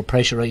to a more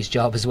pressurised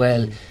job as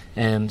well.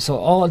 So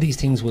all these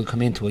things will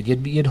come into it.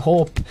 You'd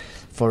hope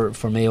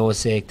for Mayo's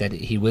sake that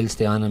he will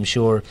stay on. I'm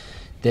sure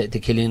the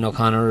Killian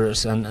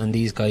O'Connors and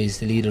these guys,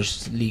 the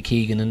leaders, Lee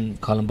Keegan and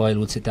Colin Boyle,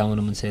 would sit down with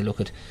him and say, look,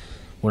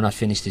 we're not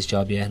finished this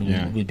job yet,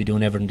 and we'll be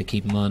doing everything to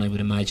keep him on, I would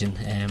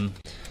imagine.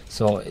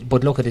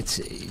 But look,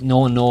 no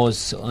one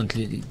knows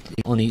until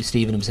only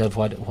Stephen himself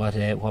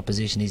what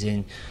position he's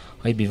in.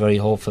 I'd be very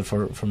hopeful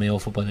for Mayo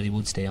football that he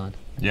would stay on.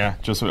 Yeah,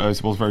 just I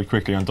suppose very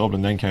quickly on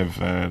Dublin then,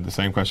 Kev, the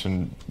same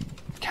question.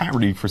 Can't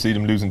really foresee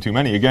them losing too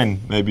many again.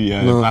 Maybe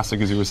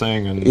Bastick, as you were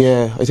saying. And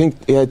I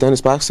think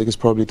Dennis Bastick is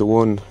probably the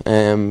one.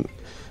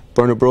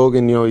 Bernard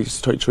Brogan,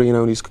 he's 33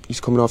 now and he's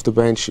coming off the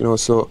bench.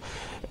 So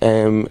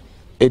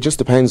it just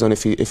depends on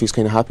if he's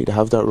kind of happy to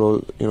have that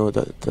role,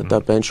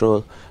 that bench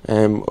role.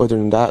 Other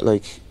than that,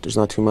 there's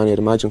not too many. I'd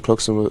imagine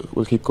Cluxton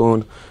will keep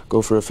going,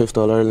 go for a 5th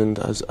All Ireland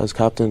as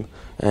captain.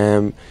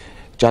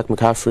 Jack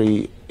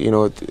McCaffrey,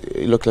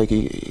 it looked like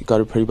he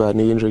got a pretty bad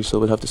knee injury, so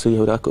we'll have to see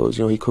how that goes.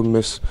 He could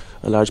miss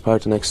a large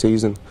part of next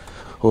season.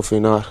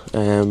 Hopefully not.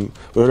 But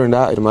other than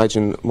that, I'd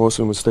imagine most of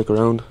them will stick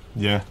around.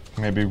 Yeah,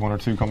 maybe 1 or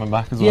 2 coming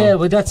back as well. Yeah,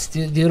 but that's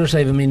the other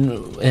side. I mean,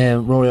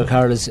 Rory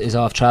O'Carroll is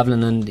off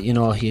travelling, and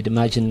you'd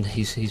imagine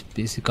he's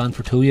gone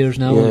for 2 years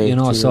now.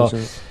 So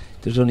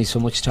there's only so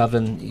much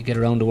travelling. You get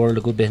around the world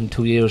a good bit in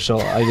 2 years. So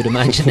I would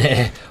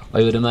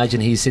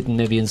imagine he's sitting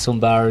maybe in some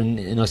bar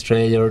in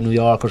Australia or New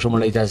York or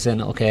somewhere like that,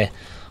 saying, "Okay,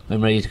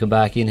 I'm ready to come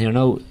back in here."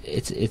 Now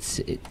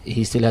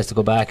he still has to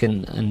go back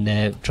and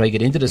try to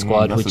get into the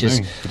squad, which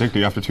is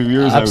particularly after 2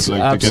 years out,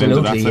 to get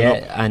into that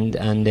setup.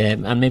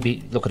 And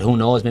maybe look at who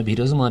knows. Maybe he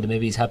doesn't want it.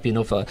 Maybe he's happy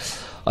enough.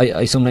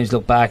 I sometimes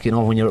look back,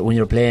 when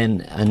you're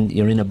playing and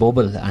you're in a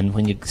bubble, and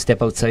when you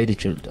step outside it,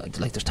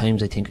 there's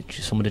times I think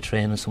some of the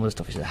training, some of the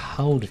stuff, you say,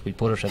 how did we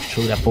put ourselves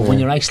through that? But when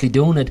you're actually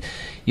doing it,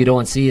 you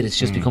don't see it. It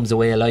just becomes a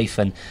way of life.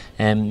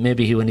 And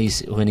maybe when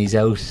he's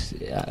out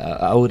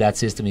that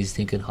system, he's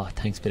thinking, oh,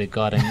 thanks be to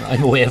God,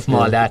 I'm away from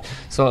all that.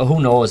 So who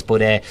knows?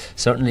 But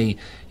certainly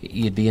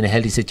you'd be in a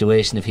healthy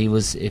situation if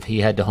he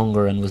had the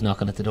hunger and was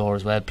knocking at the door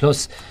as well.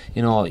 Plus,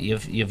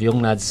 you've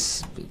young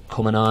lads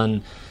coming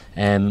on.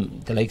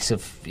 The likes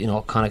of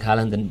Conor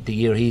Callan, and the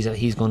year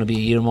he's going to be a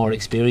year more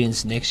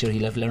experienced. Next year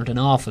he'll have learnt an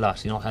awful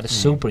lot. Had a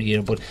super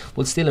year, but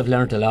will still have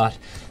learnt a lot.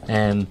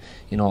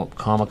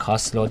 Cormac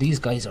Costello, these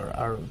guys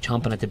are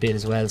chomping at the bit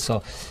as well.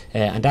 So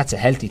and that's a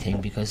healthy thing,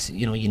 because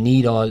you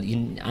need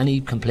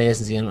any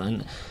complacency,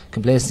 and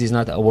complacency is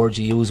not a word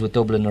you use with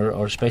Dublin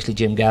or especially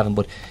Jim Gavan,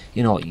 but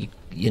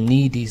you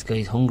need these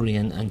guys hungry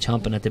and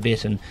chomping at the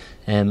bit. And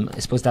I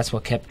suppose that's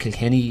what kept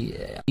Kilkenny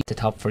at the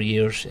top for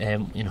years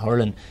in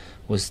hurling.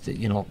 Was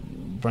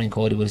Brian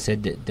Cody would have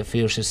said the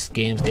fiercest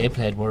games they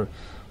played were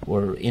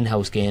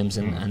in-house games,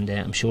 and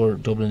I'm sure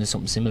Dublin is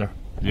something similar.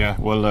 Yeah,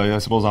 well, I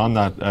suppose on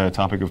that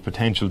topic of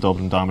potential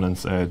Dublin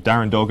dominance,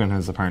 Darren Duggan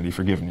has apparently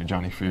forgiven you,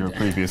 Johnny, for your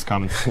previous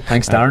comments.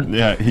 Thanks, Darren.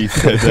 Yeah, he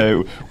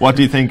said, what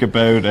do you think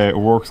about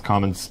O'Rourke's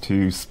comments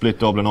to split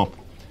Dublin up?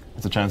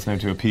 It's a chance now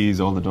to appease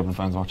all the Dublin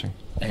fans watching.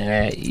 Look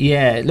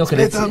at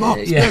it.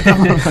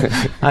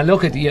 And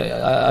look at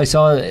I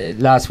saw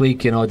last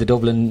week,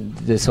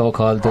 the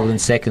so-called Dublin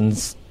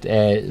second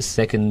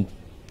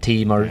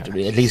team, or at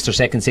least their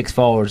second 6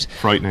 forwards.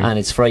 Frightening. And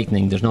it's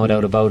frightening. There's no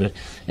doubt about it.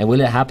 And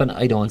will it happen?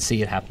 I don't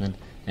see it happening.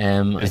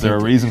 Is there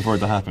a reason for it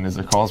to happen? Is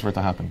there cause for it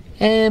to happen?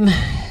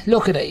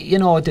 Look at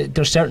it.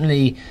 There's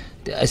certainly.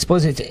 I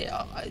suppose it's,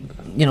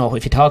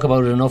 if you talk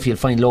about it enough, you'll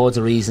find loads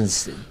of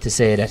reasons to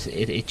say that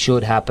it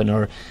should happen,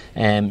 or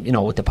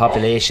with the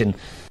population,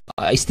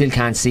 I still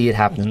can't see it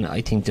happening.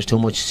 I think there's too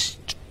much.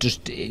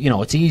 Just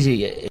it's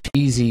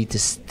easy to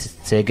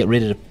say get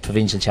rid of the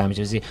provincial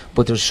championships,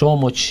 but there's so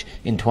much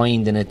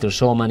entwined in it. There's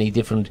so many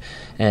different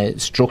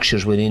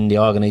structures within the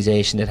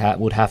organisation that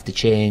would have to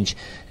change.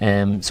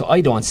 So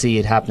I don't see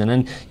it happening.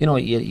 And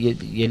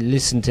you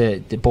listen to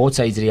both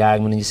sides of the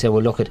argument, and you say,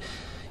 well, look at.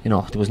 There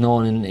was no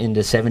one in the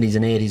 70s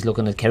and 80s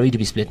looking at Kerry to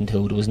be split in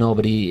two. There was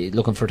nobody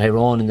looking for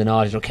Tyrone in the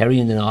noughties or Kerry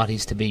in the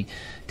noughties to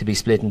be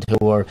split in two,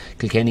 or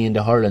Kilkenny in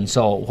the hurling.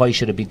 So why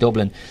should it be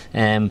Dublin?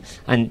 And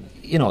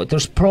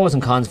there's pros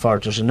and cons for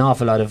it. There's an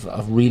awful lot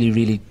of really,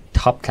 really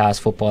top class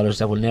footballers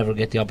that will never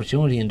get the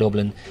opportunity in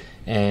Dublin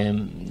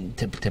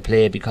to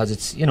play, because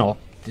it's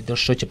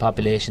there's such a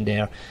population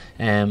there.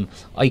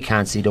 I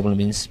can't see Dublin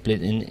being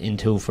split in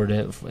two for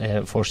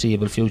the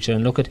foreseeable future.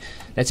 And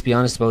let's be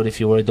honest about it,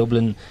 if you were a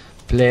Dublin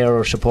player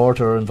or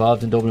supporter or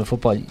involved in Dublin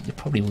football, you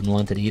probably wouldn't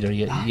want it either.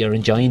 You're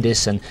enjoying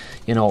this, and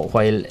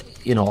while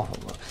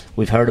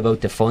we've heard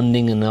about the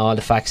funding and all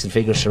the facts and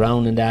figures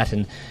surrounding that,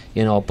 and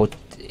but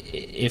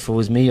if it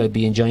was me, I'd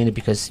be enjoying it,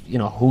 because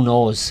who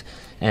knows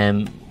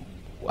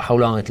how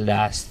long it'll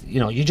last.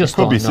 You just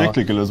could don't be know.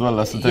 cyclical as well.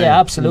 That's the thing. Yeah,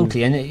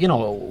 absolutely.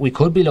 And we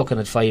could be looking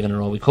at 5 in a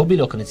row. We could be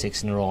looking at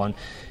 6 in a row.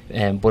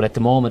 And but at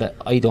the moment,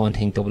 I don't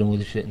think Dublin will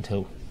be split in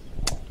 2.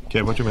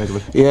 Okay, what do you make of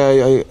it? Yeah,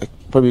 I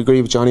probably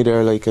agree with Johnny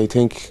there. Like, I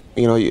think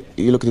you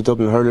look at the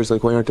Dublin hurlers.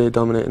 Like, why aren't they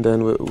dominating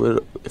then?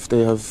 If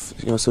they have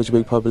such a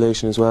big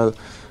population as well,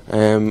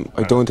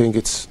 I don't think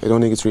it's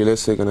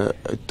realistic, and I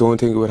don't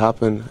think it would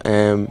happen.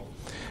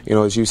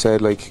 As you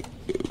said, like,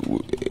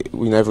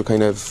 we never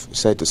kind of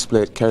said to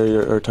split Kerry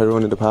or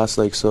Tyrone in the past.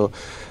 Like, so,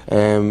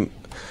 I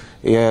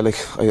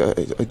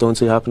don't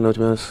see it happening now, to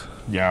be honest.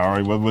 Yeah, all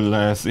right. Well,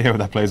 we'll see how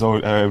that plays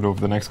out over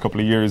the next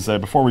couple of years.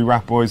 Before we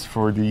wrap, boys,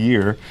 for the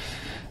year.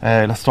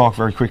 Let's talk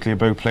very quickly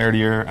about Player of the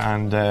Year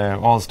and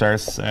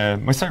All-Stars.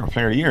 My start with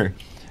Player of the Year.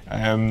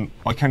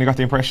 I kind of got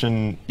the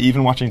impression,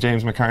 even watching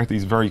James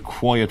McCarthy's very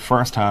quiet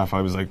first half, I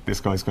was like, this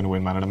guy's going to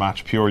win Man of the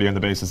Match, purely on the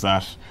basis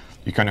that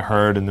you kind of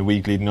heard in the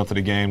week leading up to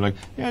the game, like,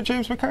 yeah,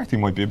 James McCarthy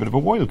might be a bit of a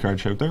wild card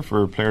shout there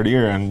for Player of the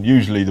Year, and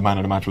usually the Man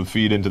of the Match will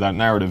feed into that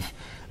narrative.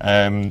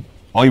 I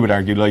would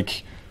argue,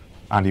 like,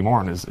 Andy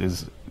Moran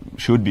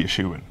should be a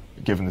shoo-in,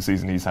 given the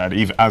season he's had,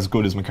 even as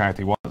good as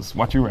McCarthy was.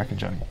 What do you reckon,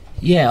 Johnny?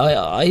 Yeah,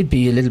 I'd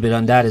be a little bit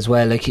on that as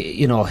well. Like,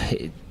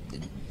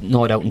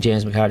 no doubt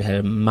James McCarthy had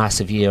a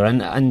massive year,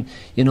 and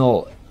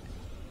the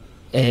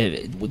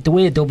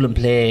way Dublin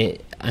play,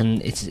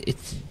 and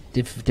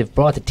they've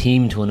brought the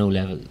team to a new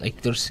level.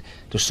 Like, there's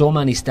so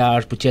many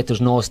stars, but yet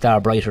there's no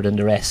star brighter than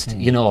the rest.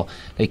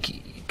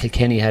 Like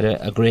Kilkenny had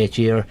a great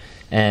year,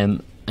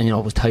 and it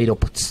was tied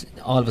up, but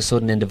all of a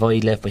sudden in the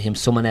void left by him,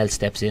 someone else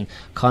steps in.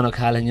 Conor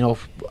Callan,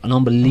 an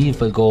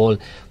unbelievable goal.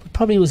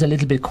 Probably was a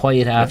little bit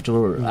quiet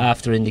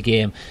after in the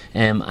game,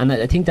 and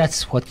I think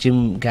that's what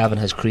Jim Gavan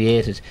has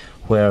created,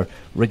 where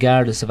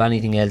regardless of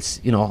anything else,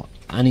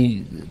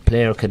 any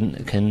player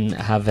can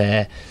have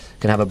a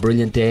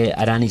brilliant day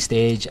at any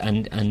stage,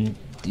 and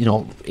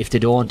if they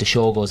don't, the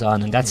show goes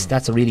on, and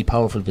that's a really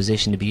powerful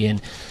position to be in.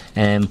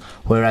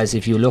 Whereas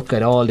if you look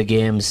at all the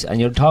games,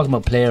 and you're talking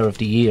about Player of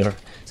the Year,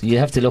 so you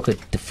have to look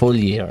at the full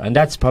year, and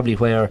that's probably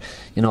where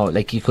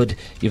like you could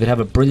have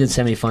a brilliant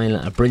semi-final,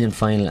 a brilliant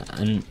final,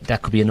 and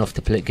that could be enough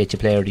to get you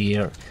Player of the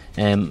Year.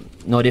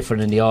 No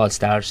different in the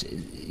All-Stars.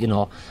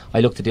 I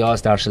looked at the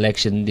All-Star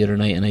selection the other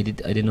night, and I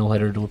didn't know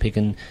whether they were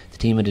picking the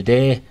team of the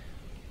day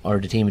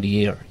or the team of the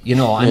year,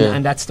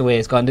 and that's the way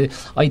it's gone.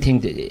 I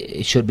think that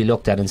it should be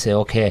looked at and say,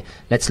 okay,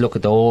 let's look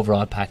at the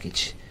overall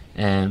package,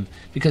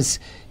 because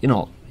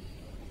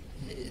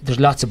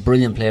there's lots of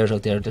brilliant players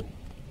out there that,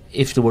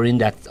 if they were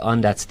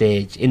on that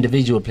stage,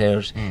 individual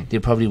players, they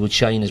probably would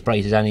shine as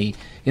bright as any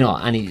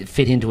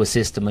fit into a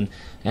system,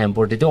 and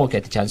but they don't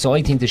get the chance. So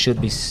I think they should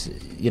be,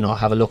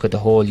 have a look at the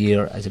whole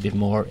year as a bit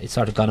more. It's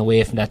sort of gone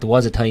away from that. There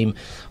was a time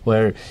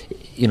where,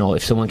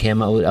 if someone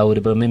came out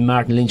about,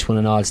 Martin Lynch won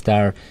an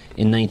All-Star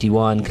in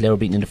 '91, Kildare were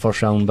beaten in the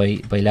first round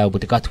by Louth, but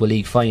they got to a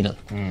league final.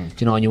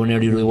 And you were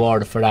nearly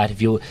rewarded for that.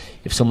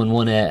 If someone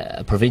won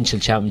a provincial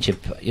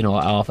championship,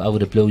 out of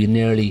the blue, you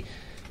nearly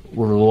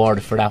were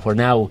rewarded for that, where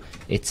now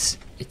it's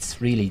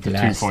really the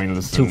last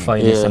two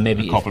finalists and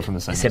maybe a couple from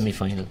the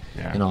semi-final,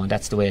 and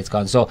that's the way it's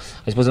gone. So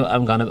I suppose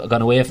I'm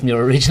gone away from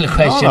your original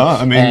question. No,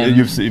 I mean,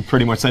 you've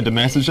pretty much sent a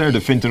message there to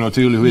Fintan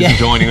O'Toole, who isn't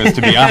joining us,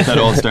 to be at that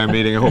All-Star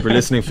meeting. I hope you're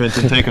listening,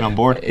 Fintan, take it on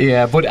board.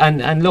 Yeah, but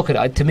and look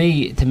at to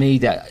me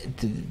that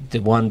the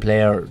one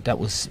player that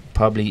was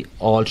probably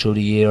all through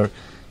the year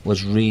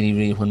was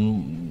really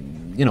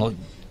when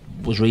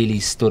was really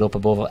stood up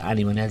above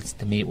anyone else.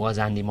 To me, it was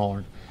Andy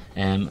Moran.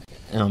 And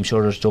I'm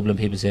sure there's Dublin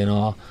people saying,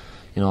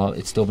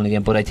 it's Dublin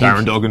again, but I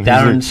think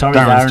Darren's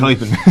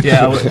typing.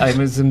 Yeah, I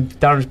was in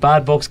Darren's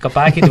bad books, got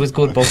back into his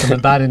good books, and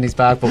been bad in his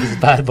bad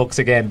books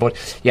again. But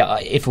yeah,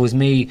 if it was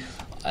me,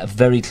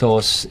 very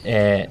close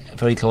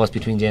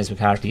between James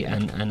McCarthy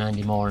and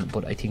Andy Moran,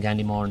 but I think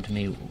Andy Moran to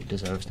me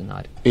deserves the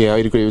nod. Yeah,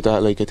 I'd agree with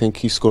that. Like, I think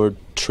he scored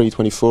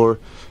 324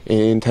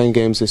 in 10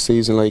 games this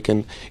season. Like,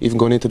 and even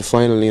going into the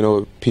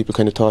final, people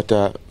kind of thought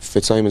that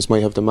Fitzsimons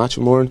might have the match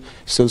with Moran.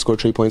 Still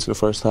scored 3 points in the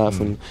first half,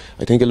 and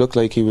I think it looked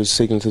like he was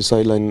signalled to the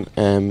sideline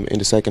in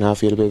the second half.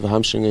 He had a bit of a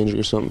hamstring injury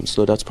or something,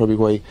 so that's probably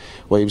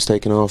why he was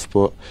taken off.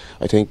 But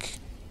I think,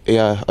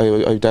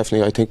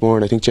 I think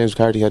Moran. I think James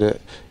McCarthy had a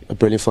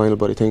brilliant final,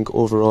 but I think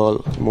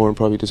overall Moran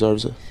probably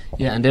deserves it.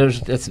 Yeah, and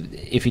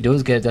if he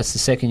does get it, that's the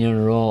second year in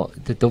a row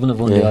that Dublin have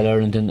won the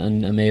All-Ireland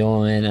and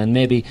Mayo, and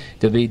maybe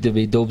there'll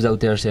be dubs out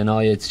there saying,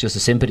 it's just a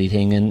sympathy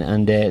thing,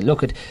 and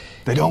look at,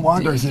 they don't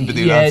want our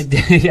sympathy. Yeah,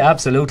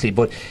 absolutely.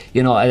 But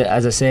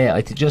as I say,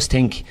 I just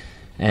think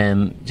for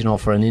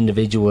an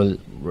individual,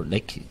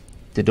 like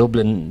the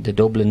Dublin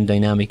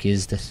dynamic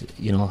is that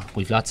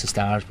we've lots of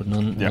stars, but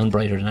none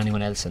brighter than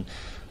anyone else, and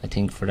I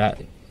think for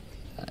that,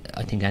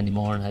 I think Andy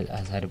Moran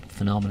has had a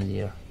phenomenal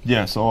year.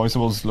 Yeah, so I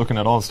suppose looking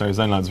at All-Stars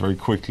then, lads, very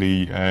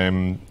quickly,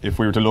 if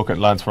we were to look at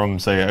lads from,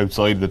 say,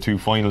 outside the two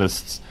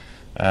finalists,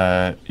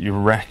 you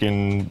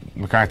reckon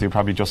McCarthy will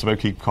probably just about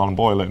keep Colin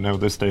Boyle out now at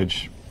this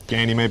stage.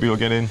 Gainey maybe will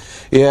get in?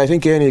 Yeah, I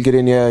think Gainey will get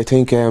in, I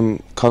think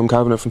Colin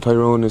Kavanagh from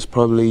Tyrone is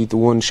probably the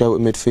one shout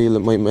at midfield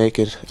that might make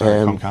it.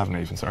 Colin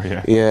Kavanagh even,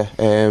 sorry, Yeah,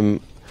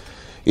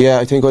 Yeah,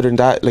 I think other than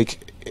that, like,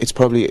 it's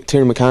probably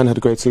Philly McMahon had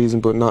a great season,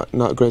 but not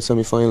a great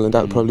semi-final, and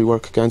that would probably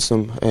work against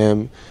them.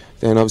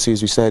 Then obviously,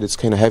 as we said, it's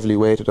kind of heavily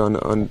weighted on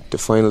the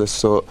finalists.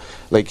 So,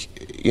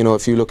 like, you know,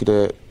 if you look at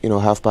the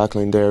half back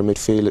line there,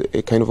 midfield,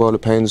 it kind of all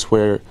depends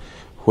where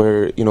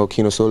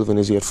Keane O'Sullivan,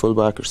 is he at full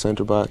back or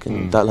centre back,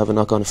 and that'll have a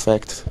knock on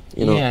effect.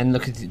 Yeah, and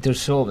look,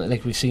 there's so,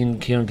 like, we've seen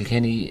Kieran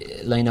Kilkenny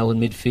line out in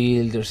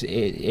midfield. There's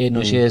Aidan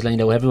O'Shea's lined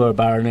out everywhere,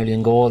 bar nearly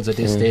in goals at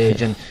this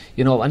stage, and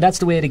and that's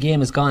the way the game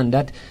has gone.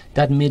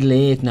 That middle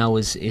eight now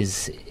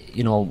is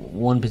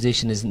one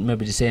position isn't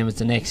maybe the same as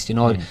the next.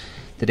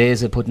 The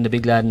days of putting the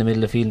big lad in the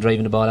middle of the field and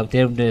driving the ball out,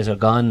 their days are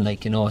gone.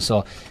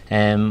 So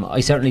I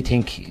certainly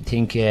think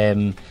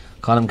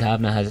Colm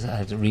Kavanagh has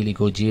had a really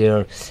good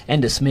year.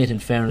 Enda Smith, in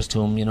fairness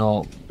to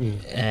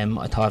him,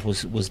 I thought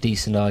was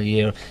decent all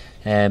year.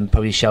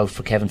 Probably a shout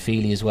for Kevin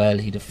Feely as well.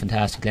 He had a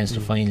fantastic Leinster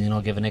final.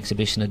 Give an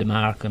exhibition of the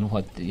mark and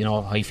what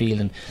high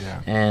feeling.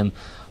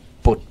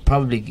 But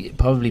probably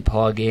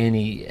Paul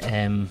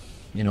Gainey,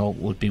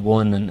 would be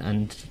one,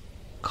 and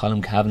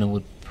Colm Kavanagh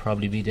would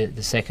probably be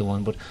the second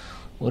one. But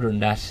other than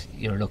that,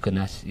 you're looking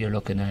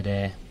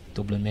at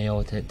Dublin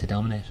Mayo to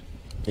dominate.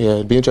 Yeah,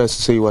 it'd be interesting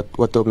to see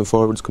what Dublin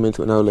forwards come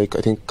into it now. Like,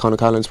 I think Conor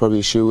Callan's probably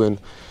a shoe in.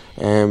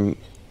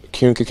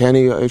 Kieran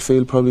Kilkenny, I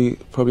feel probably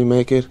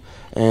make it.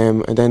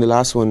 And then the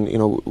last one,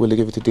 will they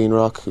give it to Dean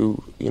Rock,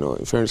 who,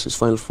 in fairness, his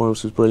final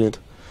performance was brilliant.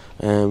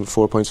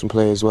 4 points from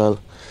play as well.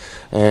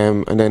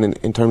 And then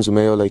in terms of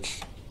Mayo,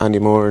 like Andy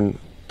Moore,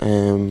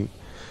 and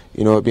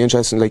it'd be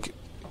interesting. Like,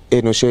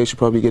 Aidan O'Shea should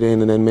probably get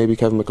in, and then maybe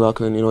Kevin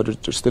McLaughlin.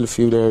 There's still a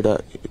few there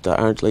that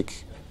aren't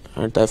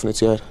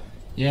definites yet.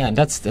 Yeah, and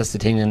that's the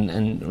thing,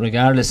 and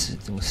regardless,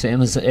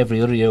 same as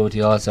every other year with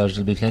the All-Stars,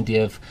 there'll be plenty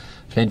of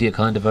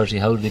controversy.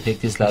 How did we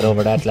pick this lad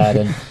over that lad?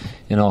 And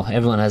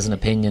everyone has an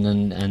opinion,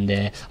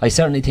 and I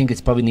certainly think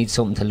it's probably needs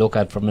something to look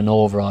at from an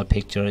overall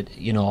picture.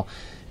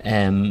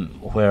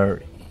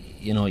 Where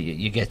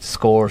you get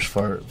scores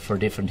for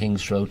different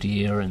things throughout the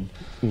year, and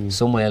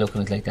some way of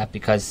looking at it like that,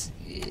 because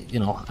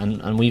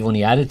and we've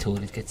only added to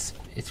it.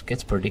 It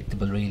gets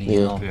predictable, really.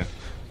 Yeah.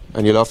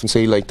 And you'll often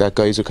see like that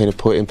guys are kind of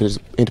put into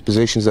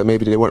positions that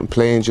maybe they weren't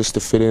playing just to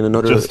fit in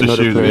another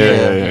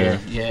player.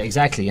 Yeah,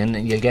 exactly. And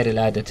you'll get a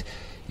lad that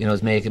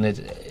is making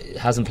it,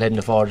 hasn't played in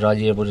the forward all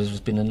year, but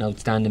has been an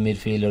outstanding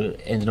midfielder,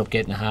 ending up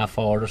getting a half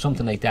forward or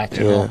something like that.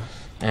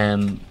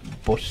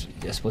 But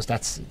I suppose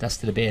that's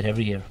the debate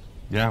every year.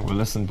 Yeah, well,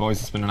 listen, boys,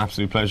 it's been an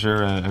absolute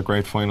pleasure. A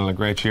great final, a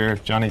great year.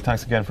 Johnny,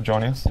 thanks again for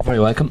joining us. Very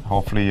welcome.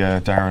 Hopefully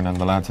Darren and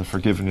the lads have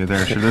forgiven you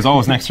there. Sure, there's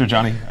always next year,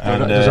 Johnny.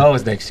 And, there's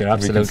always next year,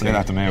 absolutely. We can say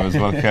that to Mayo as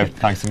well. Kev,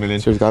 thanks a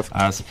million. Cheers, Gav.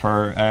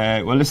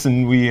 Well,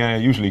 listen, we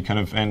usually kind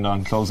of end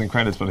on closing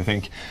credits, but I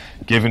think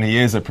given he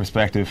is a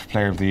prospective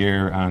player of the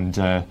year and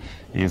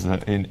he is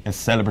in a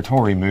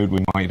celebratory mood,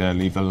 we might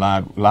leave the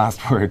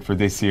last word for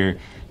this year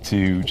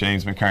to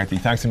James McCarthy.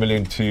 Thanks a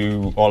million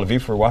to all of you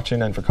for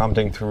watching and for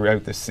commenting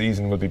throughout this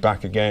season. We'll be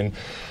back again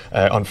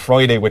on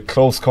Friday with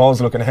close calls,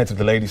 looking ahead to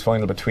the ladies'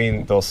 final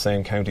between those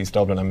same counties,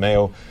 Dublin and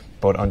Mayo.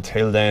 But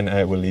until then,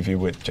 we'll leave you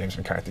with James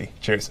McCarthy.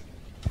 Cheers.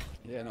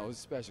 Yeah, no, it was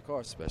a special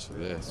course, special.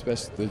 As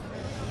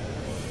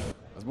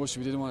much as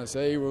we didn't want to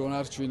say, we were going to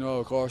have to,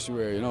 of course we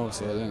were,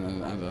 so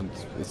and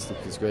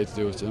it's great to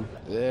do it,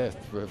 Yeah,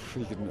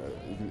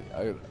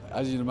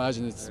 as you can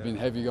imagine, it's been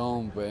heavy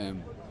going, but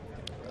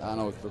I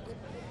know, look,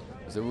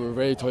 so we're a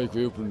very tight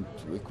group, and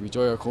we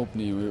enjoy our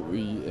company.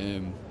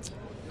 We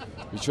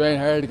train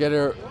hard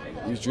together,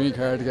 we drink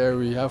hard together,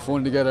 we have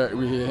fun together,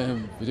 we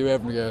do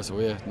everything together. So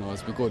yeah, no,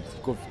 it's been good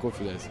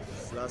for this.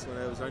 The last one,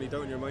 was there any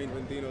doubt in your mind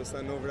when Dino was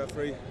standing over that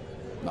free?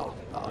 No,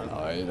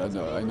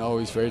 I know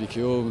he's fairly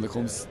cool when it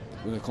comes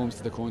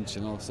to the crunch,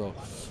 So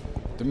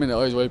the minute I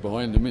was right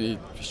behind, the minute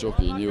he struck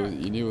it,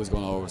 he knew it was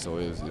going over. So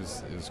it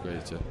was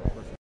great, yeah.